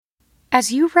As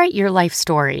you write your life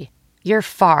story, you're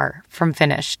far from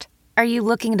finished. Are you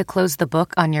looking to close the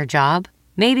book on your job?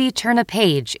 Maybe turn a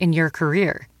page in your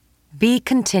career? Be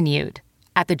continued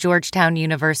at the Georgetown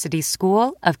University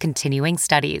School of Continuing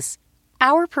Studies.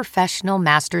 Our professional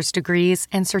master's degrees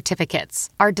and certificates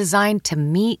are designed to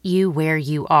meet you where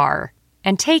you are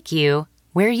and take you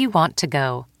where you want to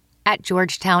go. At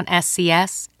Georgetown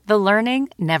SCS, the learning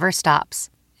never stops,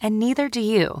 and neither do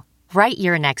you. Write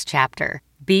your next chapter.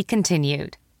 Be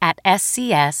continued at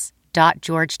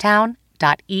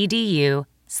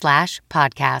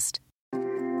scs.georgetown.edu/podcast.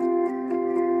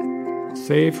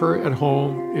 Safer at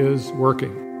home is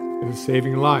working. It is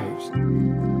saving lives.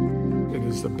 It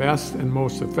is the best and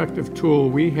most effective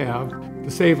tool we have to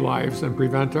save lives and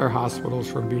prevent our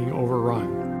hospitals from being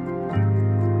overrun.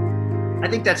 I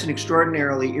think that's an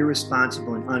extraordinarily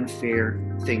irresponsible and unfair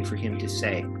thing for him to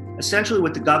say. Essentially,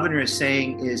 what the governor is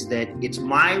saying is that it's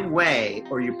my way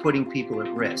or you're putting people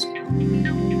at risk.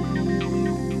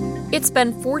 It's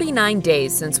been 49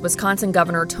 days since Wisconsin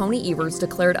Governor Tony Evers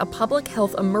declared a public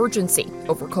health emergency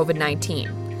over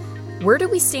COVID-19. Where do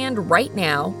we stand right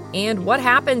now, and what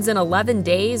happens in 11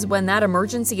 days when that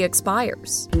emergency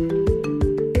expires?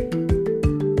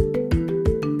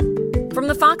 From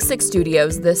the Fox 6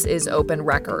 studios, this is Open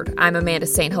Record. I'm Amanda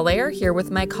St. Hilaire, here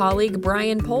with my colleague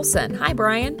Brian Polson. Hi,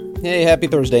 Brian. Hey, happy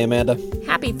Thursday, Amanda.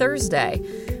 Happy Thursday.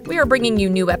 We are bringing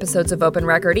you new episodes of Open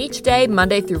Record each day,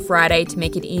 Monday through Friday, to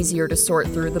make it easier to sort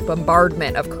through the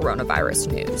bombardment of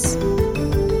coronavirus news.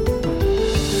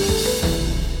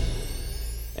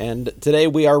 And today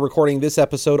we are recording this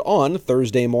episode on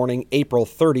Thursday morning, April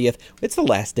 30th. It's the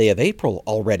last day of April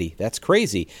already. That's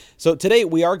crazy. So today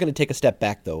we are going to take a step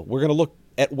back, though. We're going to look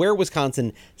at where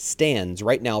Wisconsin stands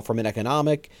right now from an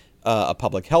economic, a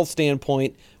public health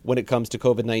standpoint when it comes to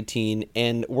COVID-19.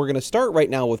 And we're going to start right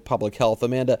now with public health.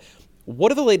 Amanda, what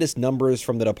do the latest numbers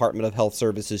from the Department of Health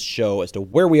Services show as to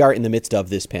where we are in the midst of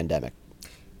this pandemic?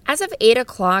 As of 8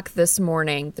 o'clock this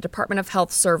morning, the Department of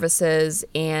Health Services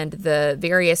and the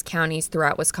various counties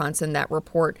throughout Wisconsin that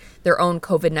report their own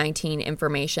COVID-19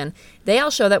 information, they all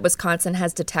show that Wisconsin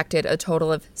has detected a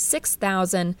total of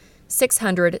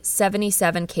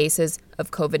 6,677 cases of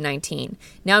COVID-19.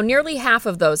 Now, nearly half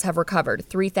of those have recovered,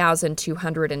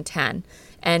 3,210.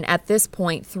 And at this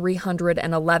point,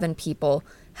 311 people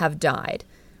have died.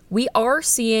 We are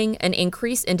seeing an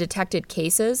increase in detected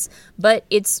cases, but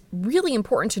it's really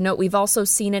important to note we've also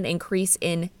seen an increase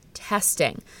in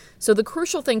testing. So the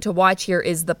crucial thing to watch here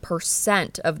is the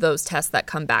percent of those tests that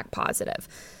come back positive.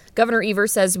 Governor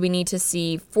Evers says we need to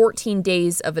see 14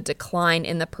 days of a decline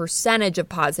in the percentage of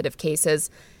positive cases,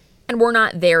 and we're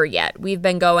not there yet. We've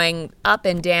been going up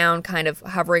and down, kind of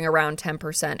hovering around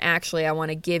 10%. Actually, I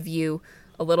want to give you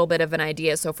a little bit of an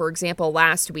idea. So, for example,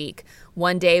 last week,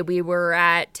 one day we were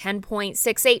at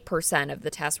 10.68% of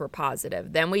the tests were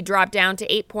positive. Then we dropped down to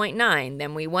 8.9.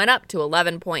 Then we went up to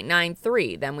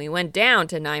 11.93. Then we went down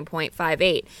to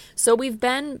 9.58. So we've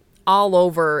been all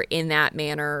over in that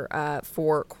manner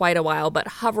for quite a while, but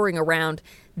hovering around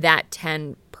that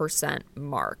 10%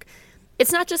 mark.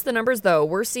 It's not just the numbers, though.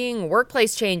 We're seeing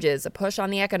workplace changes, a push on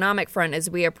the economic front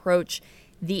as we approach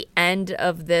the end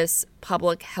of this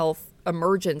public health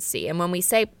emergency. And when we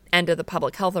say end of the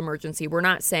public health emergency, we're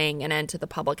not saying an end to the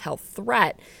public health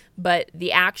threat, but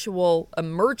the actual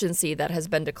emergency that has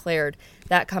been declared,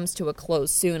 that comes to a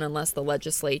close soon unless the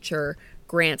legislature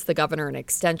grants the governor an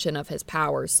extension of his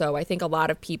powers. So I think a lot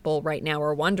of people right now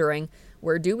are wondering,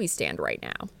 where do we stand right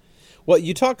now? Well,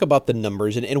 you talk about the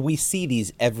numbers, and we see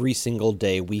these every single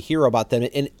day. We hear about them.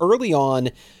 And early on,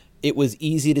 it was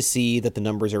easy to see that the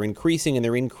numbers are increasing, and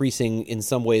they're increasing in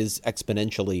some ways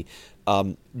exponentially.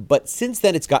 But since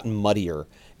then, it's gotten muddier,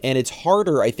 and it's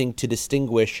harder, I think, to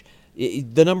distinguish.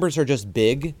 The numbers are just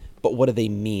big, but what do they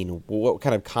mean? What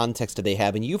kind of context do they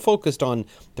have? And you focused on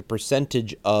the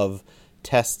percentage of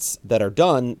tests that are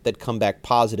done that come back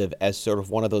positive as sort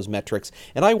of one of those metrics.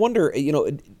 And I wonder,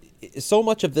 so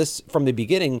much of this from the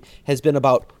beginning has been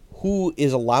about who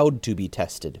is allowed to be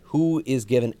tested, who is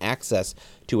given access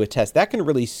to a test. That can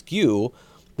really skew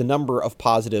the number of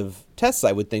positive tests,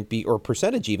 I would think, or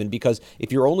percentage even, because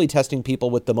if you're only testing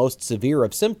people with the most severe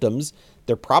of symptoms,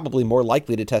 they're probably more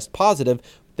likely to test positive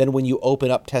than when you open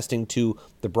up testing to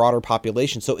the broader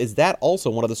population. So is that also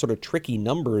one of the sort of tricky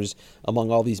numbers among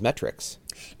all these metrics?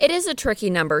 It is a tricky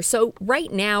number. So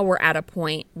right now we're at a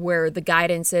point where the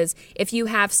guidance is if you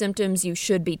have symptoms, you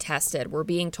should be tested. We're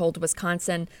being told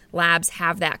Wisconsin labs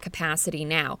have that capacity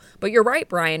now. But you're right,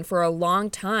 Brian, for a long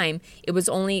time, it was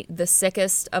only the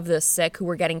sickest of the sick who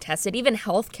were getting tested. tested. Even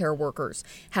healthcare workers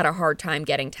had a hard time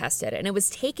getting tested. And it was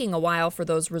taking a while for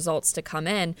those results to come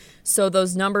in. So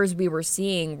those numbers we were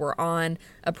seeing were on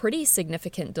a pretty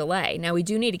significant delay. Now, we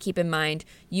do need to keep in mind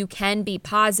you can be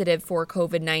positive for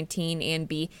COVID-19 and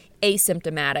be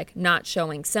asymptomatic, not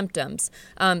showing symptoms.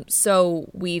 So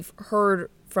we've heard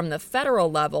from the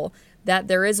federal level that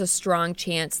there is a strong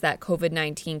chance that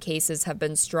COVID-19 cases have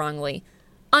been strongly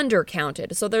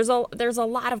undercounted. So there's a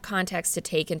lot of context to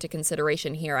take into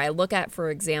consideration here. I look at, for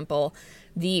example,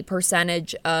 the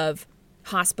percentage of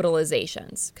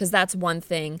hospitalizations, because that's one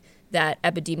thing that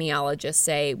epidemiologists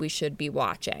say we should be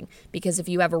watching. Because if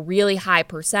you have a really high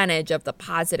percentage of the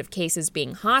positive cases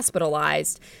being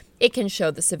hospitalized, it can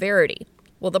show the severity.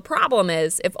 Well, the problem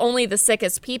is if only the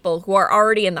sickest people who are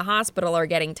already in the hospital are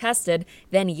getting tested,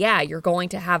 then yeah, you're going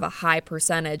to have a high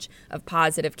percentage of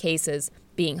positive cases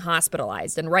being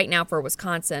hospitalized. And right now for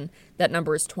Wisconsin, that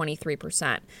number is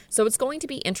 23%. So it's going to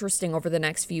be interesting over the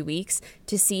next few weeks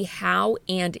to see how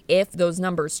and if those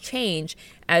numbers change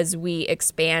as we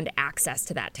expand access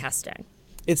to that testing.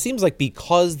 It seems like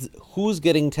because who's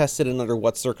getting tested and under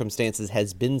what circumstances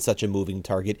has been such a moving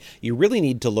target, you really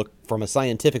need to look from a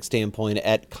scientific standpoint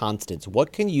at constants.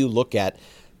 What can you look at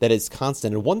that is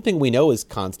constant? And one thing we know is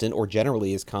constant, or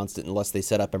generally is constant unless they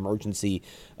set up emergency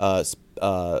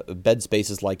bed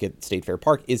spaces like at State Fair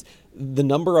Park, is the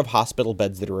number of hospital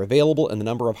beds that are available and the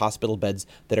number of hospital beds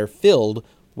that are filled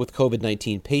with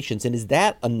COVID-19 patients. And is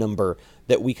that a number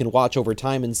that we can watch over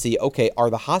time and see, okay, are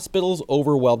the hospitals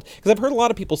overwhelmed? Because I've heard a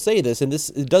lot of people say this, and this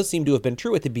does seem to have been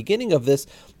true. At the beginning of this,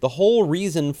 the whole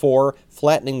reason for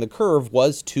flattening the curve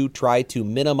was to try to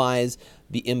minimize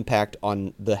the impact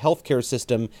on the healthcare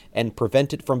system and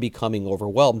prevent it from becoming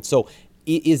overwhelmed. So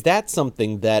is that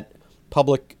something that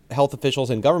public health officials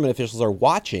and government officials are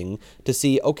watching to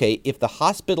see, okay, if the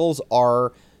hospitals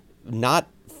are not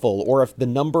full, or if the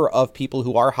number of people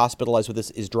who are hospitalized with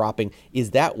this is dropping, is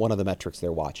that one of the metrics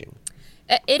they're watching?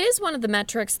 It is one of the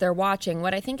metrics they're watching.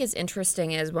 What I think is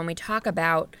interesting is when we talk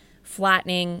about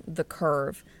flattening the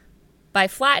curve, by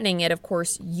flattening it, of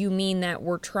course, you mean that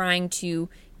we're trying to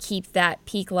keep that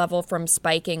peak level from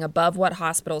spiking above what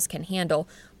hospitals can handle.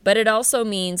 But it also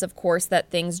means, of course, that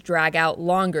things drag out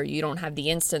longer. You don't have the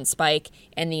instant spike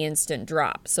and the instant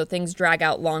drop. So things drag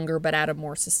out longer, but at a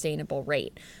more sustainable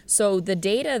rate. So the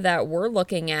data that we're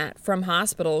looking at from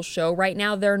hospitals show right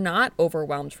now they're not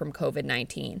overwhelmed from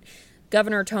COVID-19.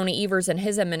 Governor Tony Evers and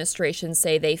his administration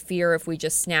say they fear if we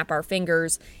just snap our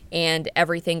fingers and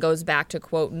everything goes back to,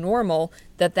 quote, normal,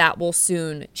 that will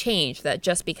soon change. That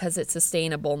just because it's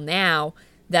sustainable now,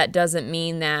 that doesn't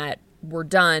mean that we're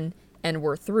done and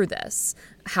we're through this.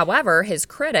 However, his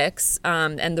critics,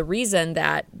 and the reason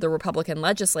that the Republican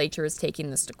legislature is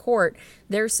taking this to court,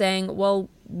 they're saying, well,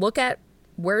 look at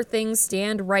where things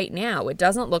stand right now. It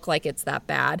doesn't look like it's that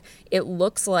bad. It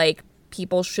looks like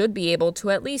people should be able to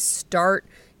at least start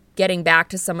getting back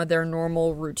to some of their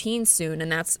normal routines soon,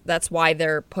 and that's why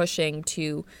they're pushing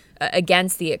to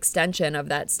against the extension of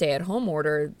that stay-at-home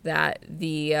order that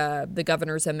the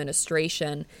governor's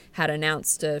administration had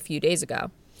announced a few days ago.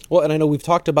 Well, and I know we've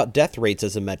talked about death rates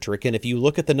as a metric, and if you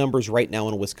look at the numbers right now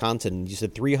in Wisconsin, you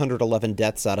said 311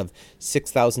 deaths out of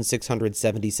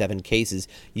 6,677 cases.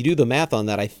 You do the math on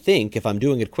that, I think, if I'm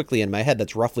doing it quickly in my head,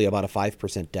 that's roughly about a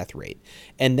 5% death rate.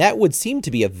 And that would seem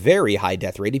to be a very high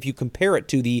death rate if you compare it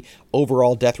to the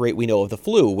overall death rate we know of the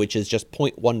flu, which is just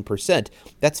 0.1%.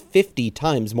 That's 50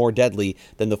 times more deadly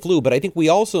than the flu. But I think we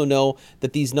also know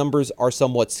that these numbers are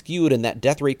somewhat skewed and that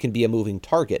death rate can be a moving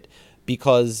target.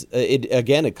 Because,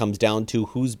 it comes down to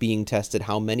who's being tested,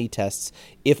 how many tests.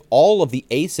 If all of the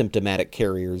asymptomatic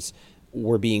carriers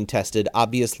were being tested,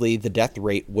 obviously the death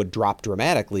rate would drop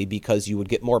dramatically because you would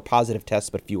get more positive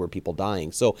tests but fewer people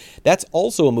dying. So that's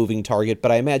also a moving target,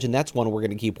 but I imagine that's one we're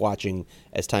going to keep watching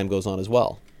as time goes on as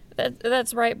well.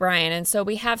 That's right, Brian. And so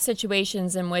we have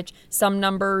situations in which some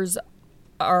numbers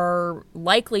are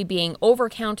likely being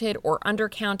overcounted or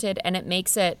undercounted, and it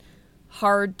makes it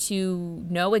hard to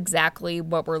know exactly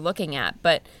what we're looking at.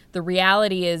 But the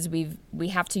reality is we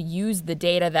have to use the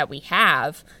data that we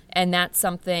have, and that's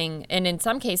something, and in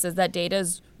some cases that data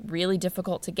is really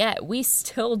difficult to get. We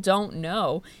still don't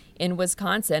know in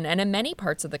Wisconsin and in many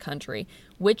parts of the country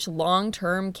which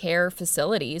long-term care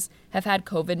facilities have had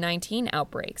COVID-19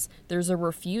 outbreaks. There's a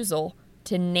refusal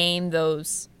to name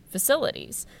those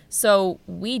facilities. So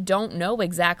we don't know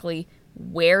exactly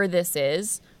where this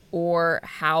is, or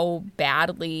how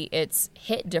badly it's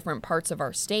hit different parts of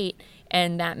our state.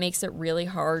 And that makes it really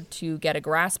hard to get a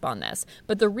grasp on this.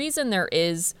 But the reason there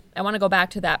is, I want to go back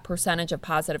to that percentage of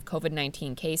positive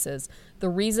COVID-19 cases. The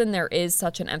reason there is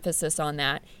such an emphasis on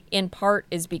that, in part,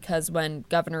 is because when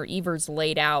Governor Evers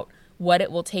laid out what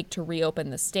it will take to reopen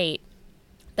the state,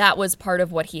 that was part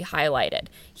of what he highlighted.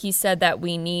 He said that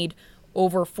we need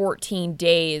over 14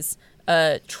 days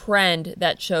a trend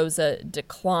that shows a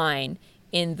decline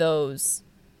in those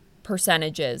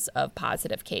percentages of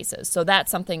positive cases. So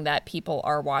that's something that people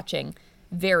are watching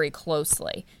very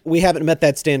closely. We haven't met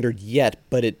that standard yet,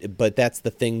 but that's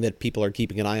the thing that people are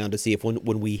keeping an eye on to see if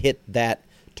when we hit that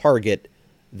target,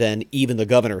 then even the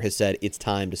governor has said it's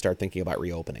time to start thinking about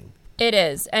reopening. It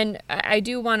is. And I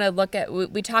do want to look at,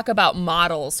 we talk about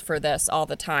models for this all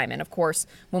the time. And of course,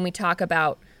 when we talk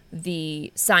about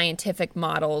the scientific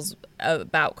models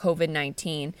about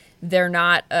COVID-19, they're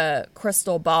not a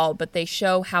crystal ball, but they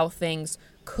show how things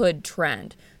could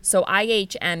trend. So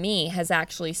IHME has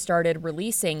actually started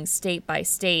releasing state by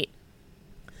state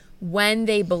when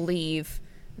they believe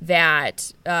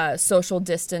that social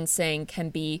distancing can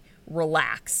be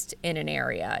relaxed in an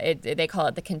area. They call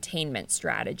it the containment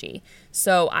strategy.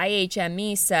 So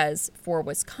IHME says for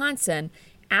Wisconsin,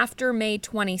 after May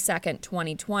 22nd,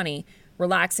 2020,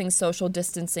 relaxing social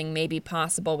distancing may be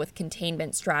possible with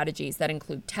containment strategies that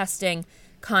include testing,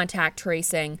 contact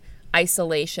tracing,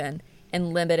 isolation,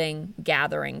 and limiting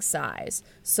gathering size.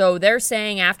 So they're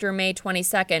saying after May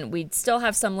 22nd, we'd still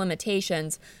have some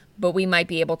limitations, but we might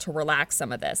be able to relax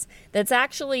some of this. That's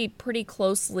actually pretty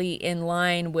closely in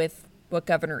line with what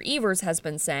Governor Evers has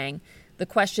been saying. The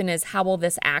question is, how will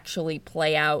this actually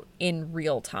play out in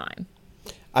real time?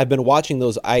 I've been watching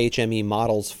those IHME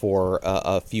models for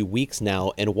a few weeks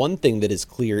now, and one thing that is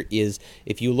clear is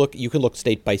if you look, you can look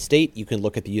state by state, you can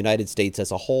look at the United States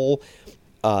as a whole.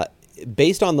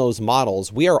 Based on those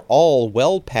models, we are all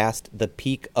well past the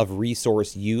peak of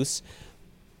resource use.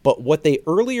 But what they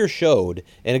earlier showed,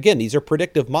 and again, these are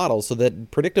predictive models, so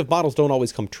that predictive models don't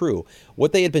always come true.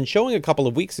 What they had been showing a couple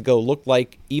of weeks ago looked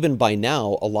like, even by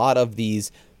now, a lot of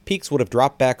these peaks would have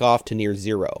dropped back off to near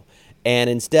zero.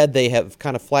 And instead, they have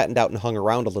kind of flattened out and hung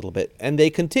around a little bit. And they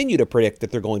continue to predict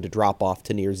that they're going to drop off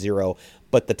to near zero.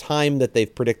 But the time that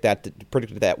they've predicted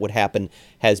that would happen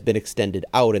has been extended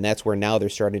out. And that's where now they're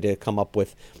starting to come up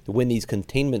with when these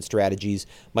containment strategies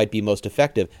might be most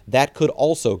effective. That could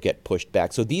also get pushed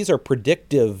back. So these are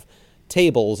predictive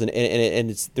tables, and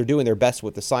they're doing their best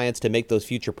with the science to make those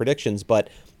future predictions. But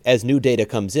as new data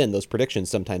comes in, those predictions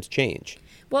sometimes change.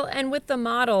 Well, and with the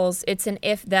models, it's an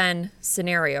if-then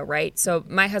scenario, right? So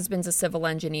my husband's a civil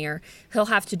engineer. He'll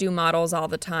have to do models all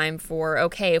the time for,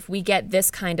 okay, if we get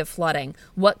this kind of flooding,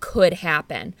 what could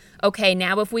happen? Okay,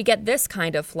 now if we get this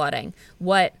kind of flooding,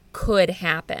 what could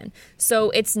happen?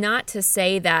 So it's not to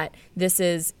say that this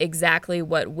is exactly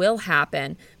what will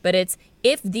happen, but it's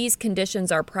if these conditions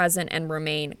are present and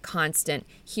remain constant,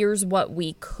 here's what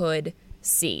we could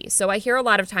see. So I hear a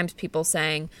lot of times people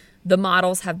saying, the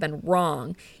models have been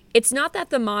wrong. It's not that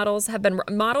the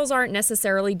models aren't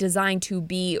necessarily designed to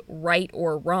be right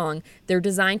or wrong. They're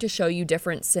designed to show you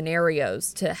different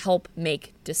scenarios to help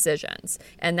make decisions.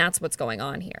 And that's what's going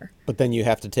on here. But then you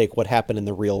have to take what happened in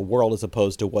the real world as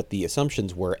opposed to what the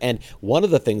assumptions were. And one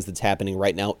of the things that's happening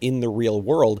right now in the real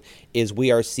world is we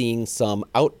are seeing some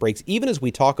outbreaks, even as we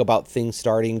talk about things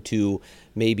starting to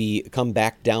maybe come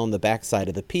back down the backside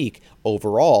of the peak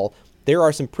overall. There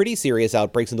are some pretty serious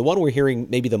outbreaks, and the one we're hearing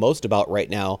maybe the most about right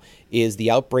now is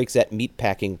the outbreaks at meat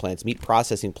packing plants, meat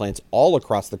processing plants all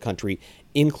across the country,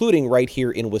 including right here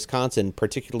in Wisconsin,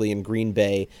 particularly in Green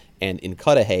Bay and in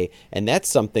Cudahy. And that's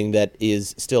something that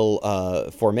is still,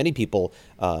 for many people,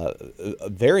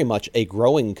 very much a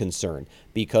growing concern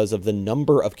because of the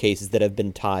number of cases that have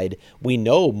been tied. We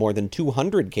know more than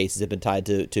 200 cases have been tied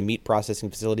to meat processing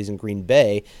facilities in Green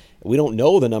Bay. We don't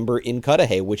know the number in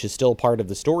Cudahy, which is still part of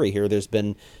the story here. There's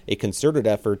been a concerted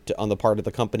effort on the part of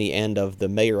the company and of the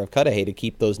mayor of Cudahy to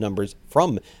keep those numbers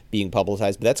from being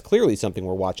publicized. But that's clearly something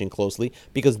we're watching closely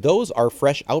because those are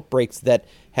fresh outbreaks that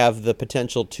have the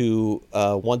potential to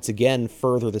once again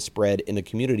further the spread in the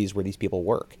communities where these people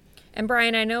work. And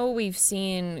Brian, I know we've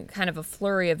seen kind of a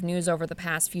flurry of news over the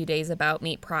past few days about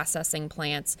meat processing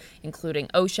plants, including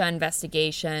OSHA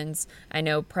investigations. I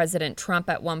know President Trump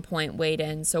at one point weighed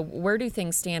in. So where do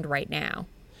things stand right now?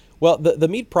 Well, the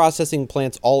meat processing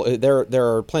plants, there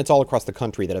are plants all across the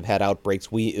country that have had outbreaks.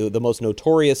 The most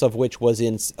notorious of which was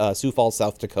in Sioux Falls,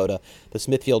 South Dakota, the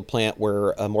Smithfield plant,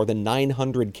 where more than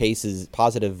 900 cases,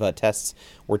 positive tests,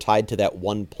 were tied to that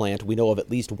one plant. We know of at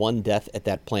least one death at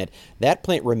that plant. That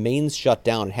plant remains shut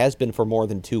down, has been for more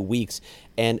than 2 weeks,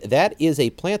 and that is a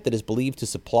plant that is believed to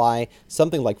supply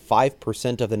something like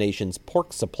 5% of the nation's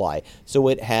pork supply. So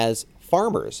it has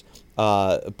farmers.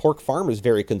 Pork farmers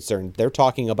very concerned. They're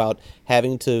talking about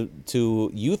having to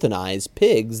euthanize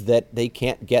pigs that they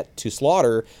can't get to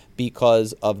slaughter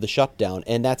because of the shutdown.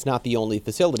 And that's not the only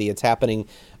facility. It's happening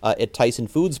at Tyson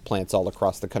Foods plants all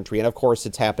across the country. And of course,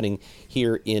 it's happening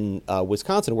here in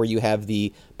Wisconsin, where you have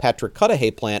the Patrick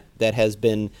Cudahy plant that has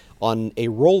been on a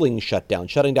rolling shutdown,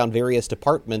 shutting down various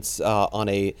departments on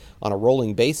a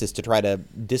rolling basis to try to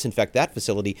disinfect that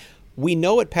facility. We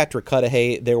know at Patrick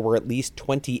Cudahy there were at least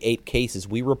 28 cases.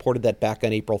 We reported that back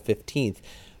on April 15th.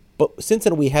 But since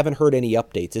then, we haven't heard any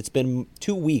updates. It's been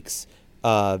 2 weeks,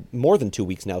 more than 2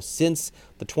 weeks now, since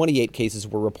the 28 cases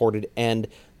were reported. And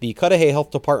the Cudahy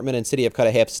Health Department and City of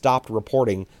Cudahy have stopped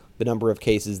reporting the number of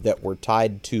cases that were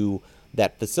tied to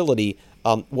that facility.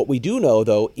 What we do know,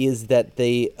 though, is that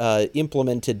they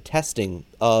implemented testing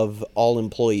of all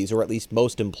employees, or at least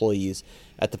most employees,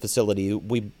 at the facility.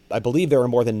 I believe there are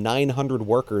more than 900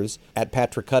 workers at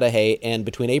Patrick Cudahy, and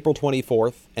between April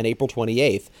 24th and April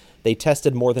 28th, they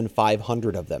tested more than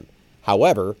 500 of them.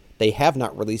 However, they have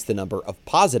not released the number of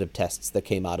positive tests that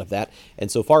came out of that,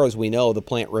 and so far as we know, the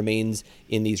plant remains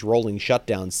in these rolling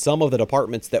shutdowns. Some of the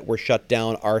departments that were shut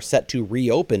down are set to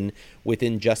reopen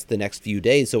within just the next few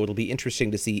days, so it'll be interesting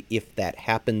to see if that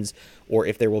happens or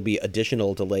if there will be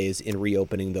additional delays in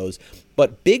reopening those.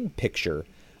 But big picture,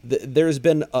 there's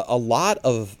been a lot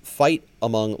of fight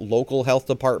among local health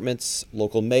departments,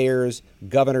 local mayors,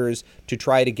 governors, to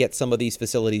try to get some of these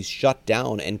facilities shut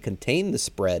down and contain the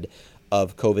spread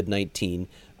of COVID-19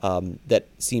 that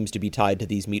seems to be tied to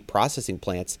these meat processing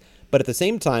plants. But at the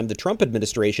same time, the Trump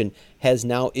administration has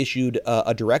now issued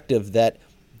a directive that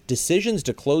decisions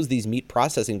to close these meat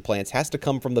processing plants has to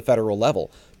come from the federal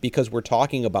level, because we're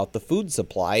talking about the food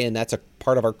supply, and that's a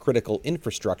part of our critical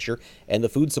infrastructure. And the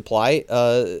food supply,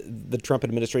 the Trump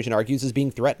administration argues, is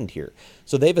being threatened here.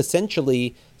 So they've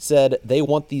essentially said they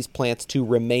want these plants to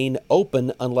remain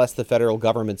open unless the federal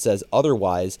government says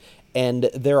otherwise. And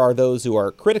there are those who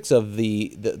are critics of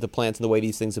the plants and the way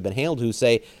these things have been handled who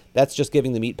say that's just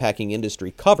giving the meatpacking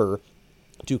industry cover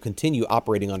to continue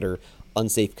operating under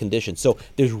unsafe conditions. So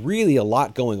there's really a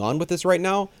lot going on with this right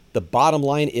now. The bottom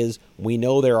line is we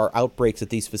know there are outbreaks at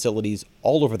these facilities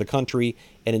all over the country,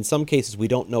 and in some cases we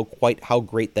don't know quite how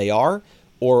great they are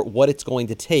or what it's going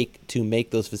to take to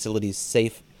make those facilities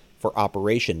safe for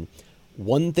operation.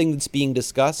 One thing that's being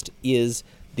discussed is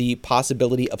the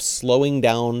possibility of slowing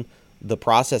down the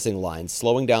processing lines,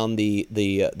 slowing down the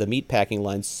meat packing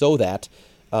lines so that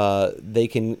they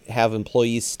can have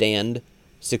employees stand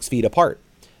 6 feet apart.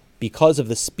 Because of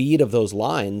the speed of those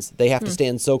lines, they have to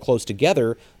stand so close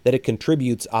together that it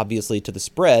contributes, obviously, to the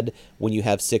spread when you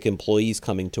have sick employees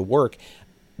coming to work.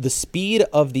 The speed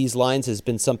of these lines has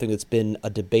been something that's been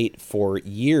a debate for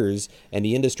years, and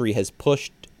the industry has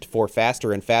pushed for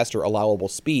faster and faster allowable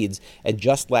speeds, and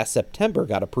just last September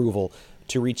got approval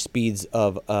to reach speeds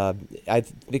of, I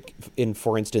think,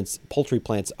 for instance, poultry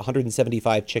plants,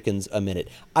 175 chickens a minute.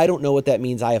 I don't know what that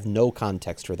means. I have no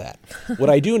context for that. What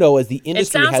I do know is the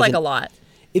industry it sounds like a lot.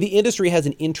 The industry has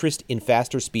an interest in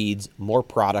faster speeds, more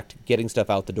product, getting stuff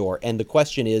out the door. And the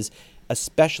question is,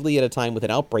 especially at a time with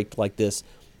an outbreak like this,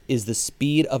 is the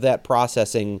speed of that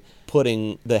processing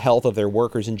putting the health of their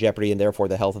workers in jeopardy and therefore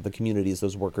the health of the communities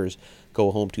those workers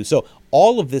go home to? So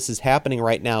all of this is happening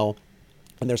right now,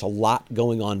 and there's a lot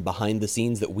going on behind the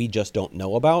scenes that we just don't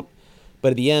know about.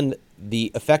 But at the end,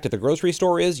 the effect at the grocery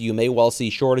store is you may well see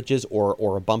shortages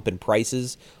or a bump in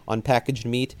prices on packaged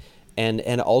meat. And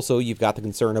also you've got the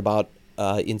concern about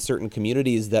in certain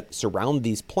communities that surround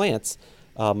these plants,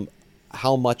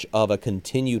 how much of a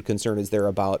continued concern is there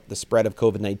about the spread of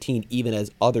COVID-19, even as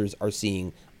others are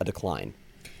seeing a decline?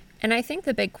 And I think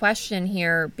the big question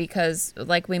here, because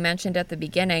like we mentioned at the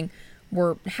beginning,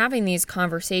 we're having these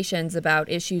conversations about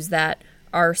issues that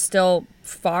are still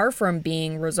far from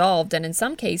being resolved, and in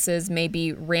some cases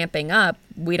maybe ramping up.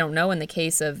 We don't know in the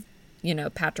case of,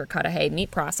 Patrick Cudahy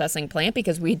meat processing plant,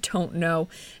 because we don't know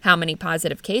how many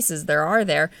positive cases there are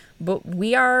there, but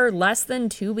we are less than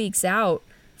 2 weeks out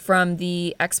from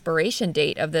the expiration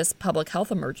date of this public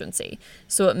health emergency.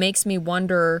 So it makes me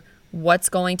wonder what's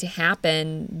going to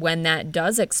happen when that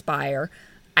does expire.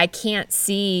 I can't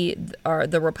see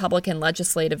the Republican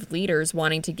legislative leaders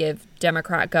wanting to give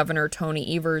Democrat Governor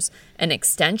Tony Evers an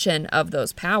extension of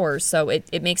those powers. So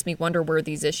it makes me wonder where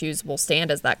these issues will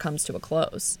stand as that comes to a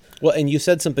close. Well, and you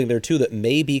said something there, too, that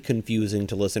may be confusing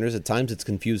to listeners. At times it's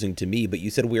confusing to me, but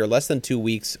you said we are less than 2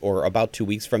 weeks or about 2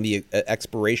 weeks from the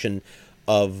expiration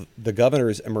of the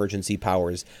governor's emergency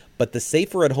powers, but the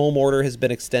safer at home order has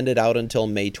been extended out until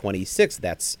May 26th.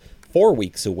 That's 4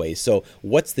 weeks away. So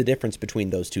what's the difference between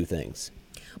those two things?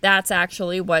 That's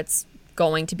actually what's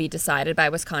going to be decided by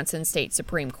Wisconsin State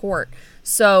Supreme Court.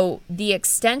 So the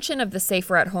extension of the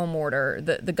safer at home order,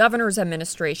 the governor's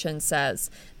administration says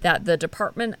that the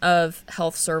Department of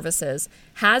Health Services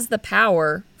has the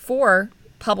power for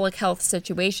public health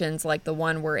situations like the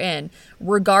one we're in,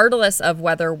 regardless of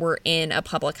whether we're in a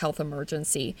public health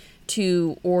emergency,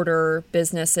 to order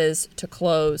businesses to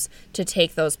close, to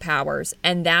take those powers.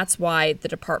 And that's why the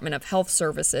Department of Health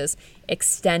Services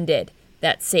extended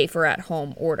that safer at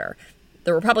home order.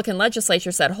 The Republican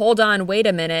legislature said, hold on, wait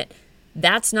a minute.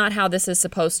 That's not how this is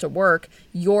supposed to work.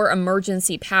 Your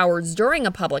emergency powers during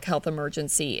a public health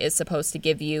emergency is supposed to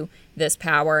give you this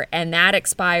power, and that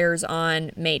expires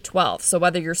on May 12th. So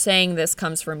whether you're saying this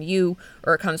comes from you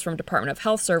or it comes from Department of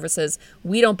Health Services,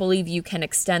 we don't believe you can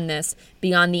extend this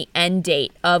beyond the end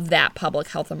date of that public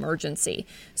health emergency.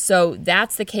 So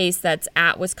that's the case that's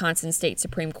at Wisconsin State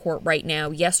Supreme Court right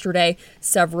now. Yesterday,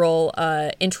 several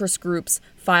interest groups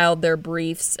filed their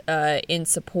briefs in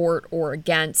support or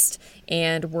against,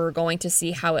 and we're going to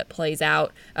see how it plays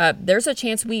out. There's a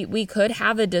chance we could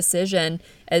have a decision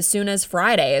as soon as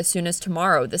Friday, as soon as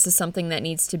tomorrow. This is something that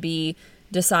needs to be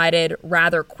decided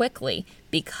rather quickly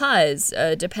because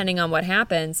depending on what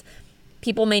happens,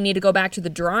 people may need to go back to the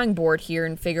drawing board here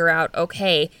and figure out,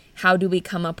 okay, how do we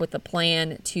come up with a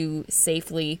plan to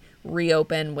safely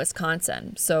reopen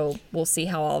Wisconsin? So we'll see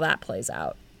how all that plays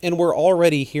out. And we're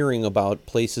already hearing about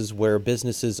places where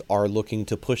businesses are looking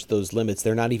to push those limits.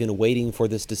 They're not even waiting for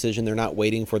this decision. They're not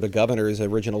waiting for the governor's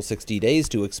original 60 days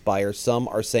to expire. Some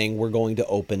are saying we're going to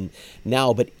open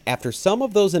now. But after some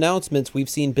of those announcements, we've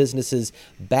seen businesses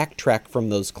backtrack from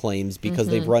those claims because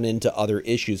they've run into other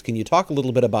issues. Can you talk a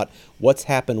little bit about what's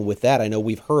happened with that? I know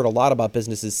we've heard a lot about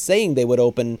businesses saying they would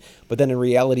open, but then in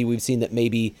reality, we've seen that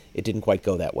maybe it didn't quite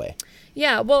go that way.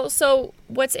 Yeah, well, so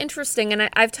what's interesting, and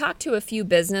I've talked to a few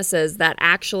businesses that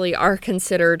actually are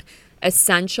considered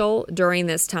essential during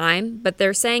this time, but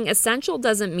they're saying essential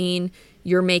doesn't mean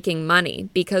you're making money,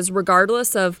 because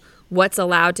regardless of what's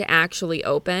allowed to actually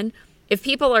open, if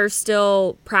people are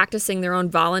still practicing their own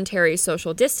voluntary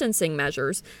social distancing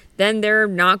measures, then they're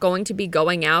not going to be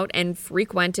going out and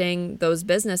frequenting those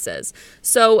businesses.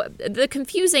 So the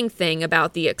confusing thing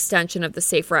about the extension of the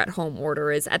safer at home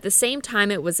order is at the same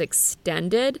time it was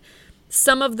extended,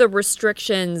 some of the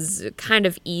restrictions kind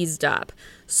of eased up.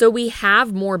 So we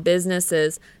have more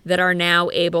businesses that are now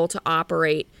able to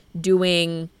operate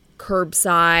doing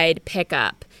curbside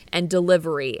pickup and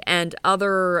delivery and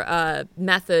other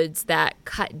methods that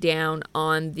cut down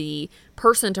on the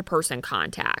person-to-person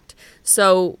contact.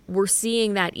 So we're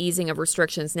seeing that easing of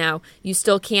restrictions. Now, you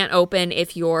still can't open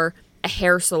if you're a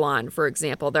hair salon, for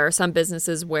example. There are some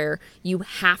businesses where you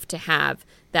have to have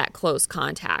that close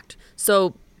contact.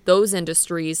 So those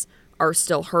industries are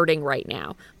still hurting right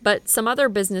now. But some other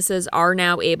businesses are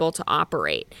now able to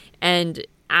operate. And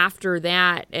after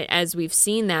that, as we've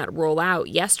seen that roll out,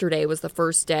 yesterday was the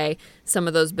first day some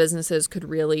of those businesses could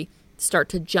really start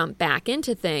to jump back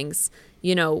into things.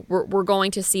 You know, we're going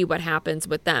to see what happens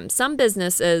with them. Some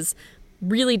businesses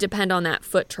really depend on that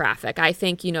foot traffic. I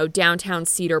think, you know, downtown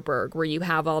Cedarburg, where you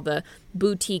have all the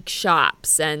boutique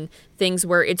shops and things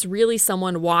where it's really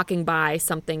someone walking by,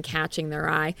 something catching their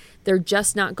eye. They're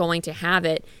just not going to have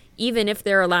it, even if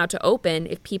they're allowed to open,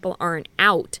 if people aren't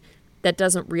out. That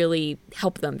doesn't really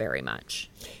help them very much.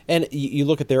 And you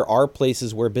look at, there are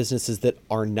places where businesses that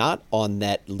are not on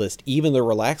that list, even the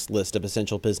relaxed list of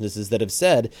essential businesses, that have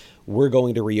said, we're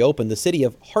going to reopen. The city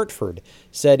of Hartford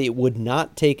said it would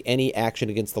not take any action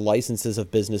against the licenses of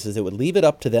businesses. It would leave it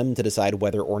up to them to decide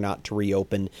whether or not to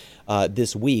reopen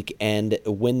this week. And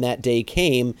when that day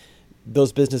came,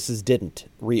 those businesses didn't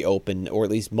reopen, or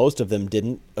at least most of them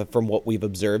didn't, from what we've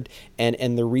observed.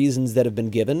 And the reasons that have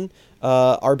been given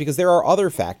are because there are other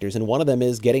factors, and one of them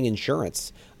is getting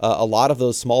insurance. A lot of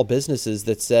those small businesses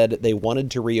that said they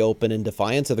wanted to reopen in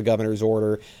defiance of the governor's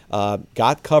order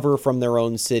got cover from their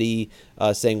own city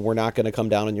saying we're not going to come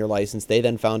down on your license. They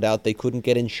then found out they couldn't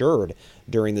get insured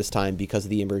during this time because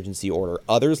of the emergency order.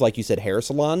 Others, like you said, hair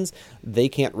salons, they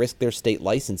can't risk their state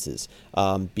licenses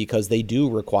because they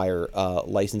do require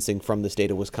licensing from the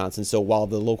state of Wisconsin. So while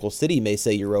the local city may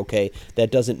say you're okay,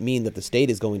 that doesn't mean that the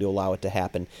state is going to allow it to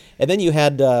happen. And then you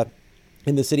had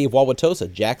in the city of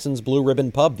Wauwatosa, Jackson's Blue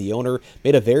Ribbon Pub. The owner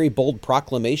made a very bold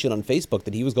proclamation on Facebook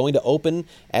that he was going to open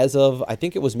as of, I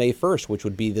think it was May 1st, which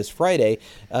would be this Friday,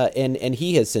 and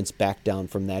he has since backed down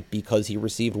from that because he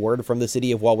received word from the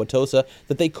city of Wauwatosa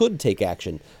that they could take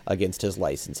action against his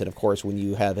license. And of course, when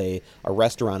you have a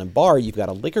restaurant and bar, you've got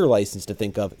a liquor license to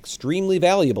think of, extremely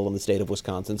valuable in the state of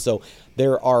Wisconsin. So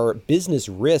there are business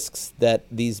risks that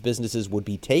these businesses would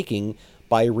be taking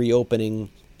by reopening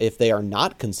if they are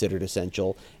not considered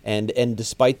essential, and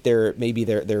despite their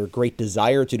great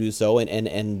desire to do so,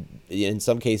 and in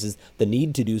some cases the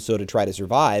need to do so to try to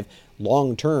survive,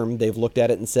 long term they've looked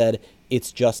at it and said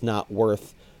it's just not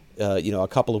worth a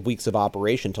couple of weeks of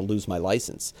operation to lose my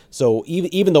license. So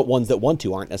even the ones that want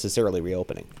to aren't necessarily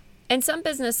reopening. And some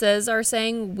businesses are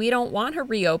saying we don't want to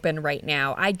reopen right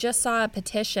now. I just saw a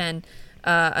petition,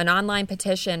 an online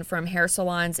petition from hair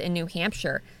salons in New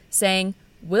Hampshire saying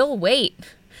we'll wait.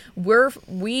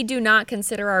 We do not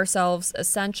consider ourselves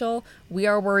essential. We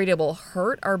are worried it will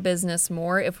hurt our business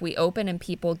more if we open and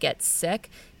people get sick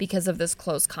because of this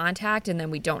close contact, and then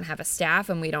we don't have a staff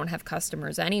and we don't have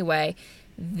customers anyway.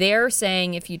 They're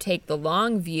saying if you take the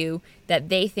long view that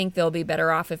they think they'll be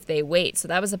better off if they wait. So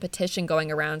that was a petition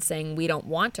going around saying we don't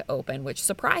want to open, which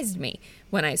surprised me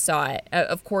when I saw it.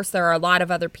 Of course, there are a lot of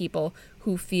other people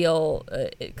who feel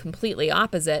completely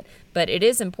opposite, but it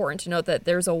is important to note that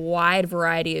there's a wide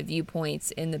variety of viewpoints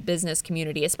in the business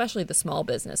community, especially the small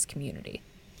business community.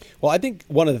 Well, I think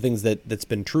one of the things that's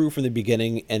been true from the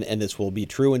beginning, and this will be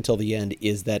true until the end,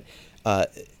 is that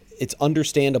it's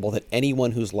understandable that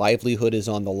anyone whose livelihood is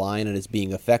on the line and is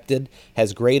being affected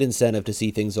has great incentive to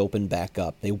see things open back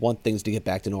up. They want things to get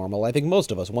back to normal. I think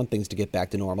most of us want things to get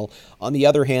back to normal. On the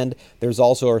other hand, there's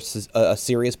also a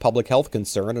serious public health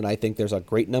concern, and I think there's a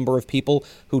great number of people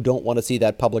who don't want to see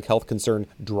that public health concern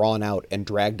drawn out and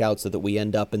dragged out so that we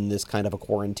end up in this kind of a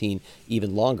quarantine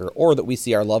even longer, or that we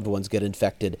see our loved ones get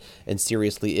infected and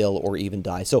seriously ill or even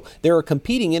die. So there are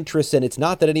competing interests, and it's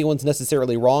not that anyone's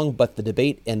necessarily wrong, but the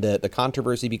debate and the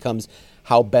controversy becomes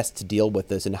how best to deal with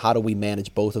this and how do we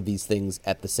manage both of these things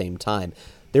at the same time.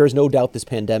 There is no doubt this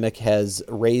pandemic has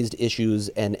raised issues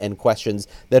and questions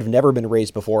that have never been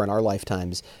raised before in our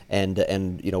lifetimes, and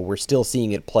we're still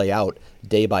seeing it play out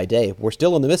day by day. We're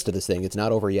still in the midst of this thing. It's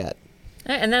not over yet.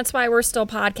 And that's why we're still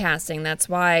podcasting. That's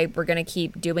why we're going to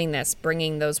keep doing this,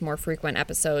 bringing those more frequent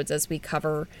episodes as we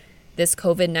cover this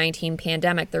COVID-19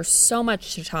 pandemic. There's so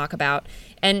much to talk about.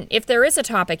 And if there is a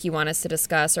topic you want us to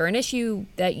discuss or an issue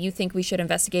that you think we should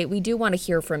investigate, we do want to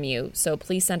hear from you. So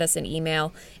please send us an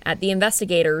email at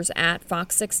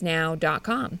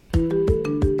theinvestigators@fox6now.com.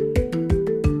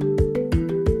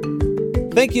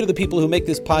 Thank you to the people who make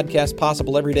this podcast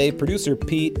possible every day. Producer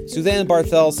Pete, Suzanne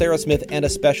Barthel, Sarah Smith, and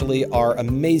especially our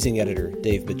amazing editor,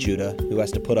 Dave Bachuda, who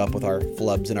has to put up with our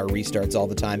flubs and our restarts all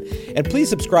the time. And please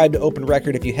subscribe to Open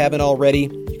Record if you haven't already.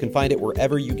 You can find it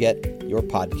wherever you get your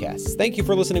podcasts. Thank you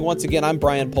for listening once again. I'm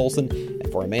Brian Polson,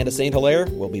 and for Amanda St. Hilaire,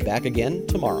 we'll be back again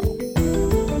tomorrow.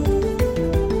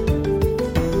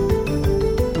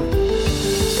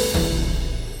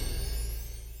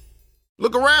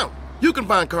 Look around. You can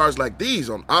find cars like these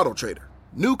on AutoTrader.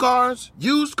 New cars,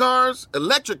 used cars,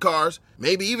 electric cars,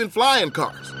 maybe even flying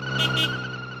cars.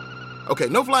 Okay,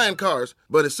 no flying cars,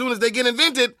 but as soon as they get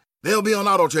invented, they'll be on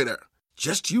AutoTrader.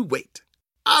 Just you wait.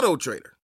 AutoTrader.